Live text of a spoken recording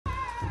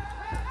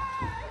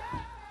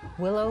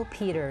Willow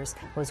Peters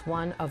was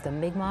one of the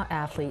Mi'kmaq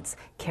athletes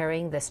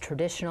carrying this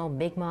traditional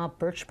Mi'kmaq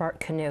birch bark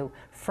canoe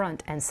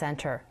front and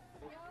center.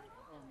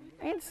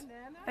 I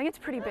think it's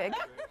pretty big.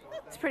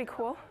 It's pretty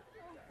cool.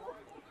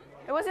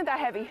 It wasn't that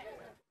heavy.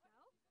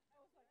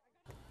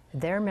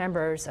 They're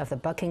members of the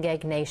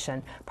Buckingeg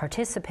Nation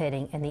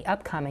participating in the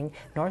upcoming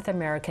North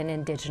American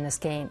Indigenous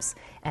Games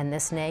and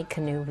this NAIG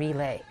canoe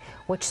relay,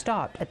 which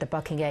stopped at the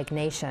Buckingeg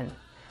Nation.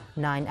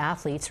 9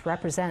 athletes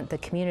represent the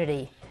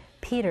community.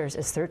 Peters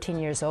is 13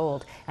 years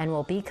old and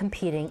will be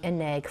competing in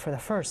NAIG for the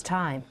first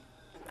time.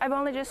 I've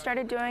only just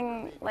started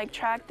doing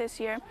track this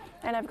year,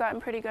 and I've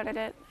gotten pretty good at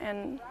it,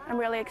 and I'm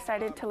really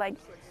excited to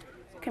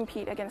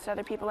compete against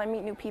other people and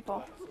meet new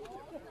people.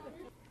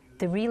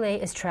 The relay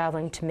is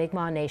traveling to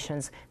Mi'kmaq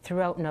nations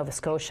throughout Nova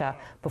Scotia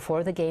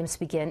before the Games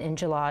begin in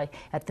July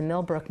at the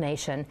Millbrook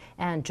Nation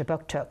and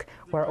Jabuktuk,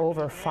 where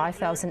over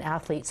 5,000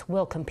 athletes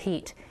will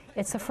compete.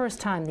 It's the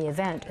first time the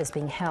event is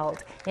being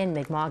held in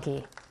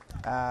Mi'kma'ki.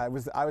 I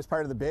was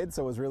part of the bid,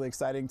 so it was really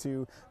exciting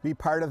to be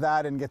part of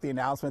that and get the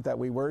announcement that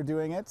we were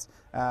doing it.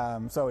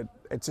 So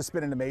it's just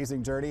been an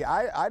amazing journey.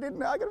 I gotta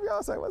be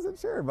honest, I wasn't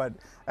sure, but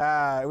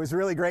it was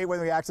really great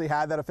when we actually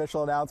had that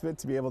official announcement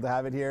to be able to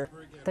have it here.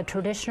 The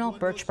traditional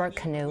birch bark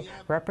canoe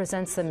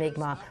represents the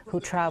Mi'kmaq who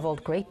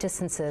traveled great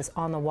distances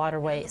on the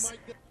waterways.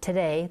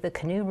 Today, the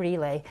canoe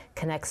relay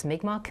connects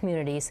Mi'kmaq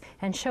communities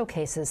and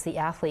showcases the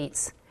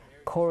athletes.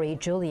 Corey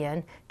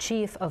Julian,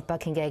 chief of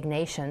Buckingeg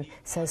Nation,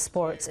 says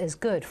sports is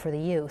good for the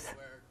youth.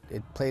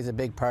 It plays a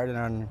big part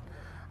in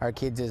our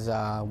kids'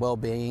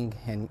 well-being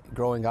and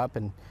growing up,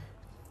 and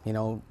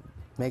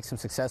makes them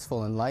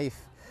successful in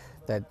life.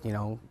 That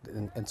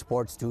and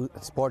sports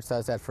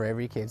does that for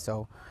every kid.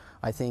 So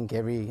I think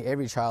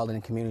every child in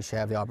the community should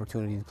have the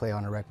opportunity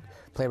to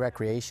play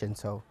recreation.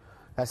 So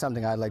that's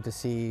something I'd like to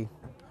see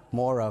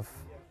more of.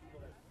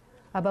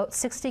 About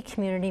 60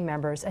 community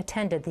members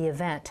attended the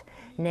event.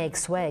 NAIG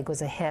swag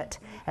was a hit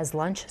as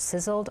lunch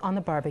sizzled on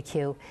the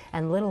barbecue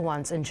and little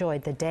ones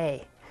enjoyed the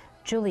day.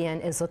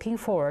 Julian is looking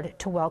forward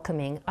to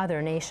welcoming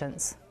other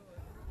nations.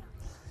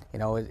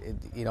 It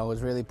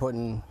was really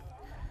putting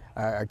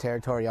our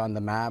territory on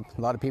the map.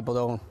 A lot of people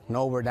don't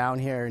know we're down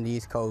here in the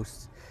East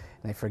Coast,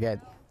 and they forget,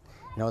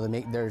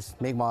 there's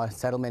Mi'kmaq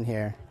settlement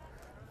here.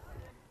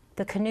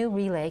 The canoe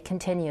relay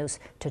continues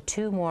to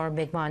 2 more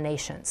Mi'kmaq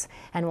nations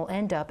and will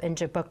end up in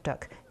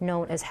Jabuktuk,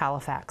 known as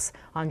Halifax,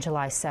 on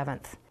July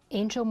 7th.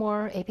 Angel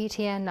Moore,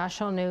 APTN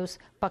National News,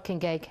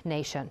 Buckingeg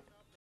Nation.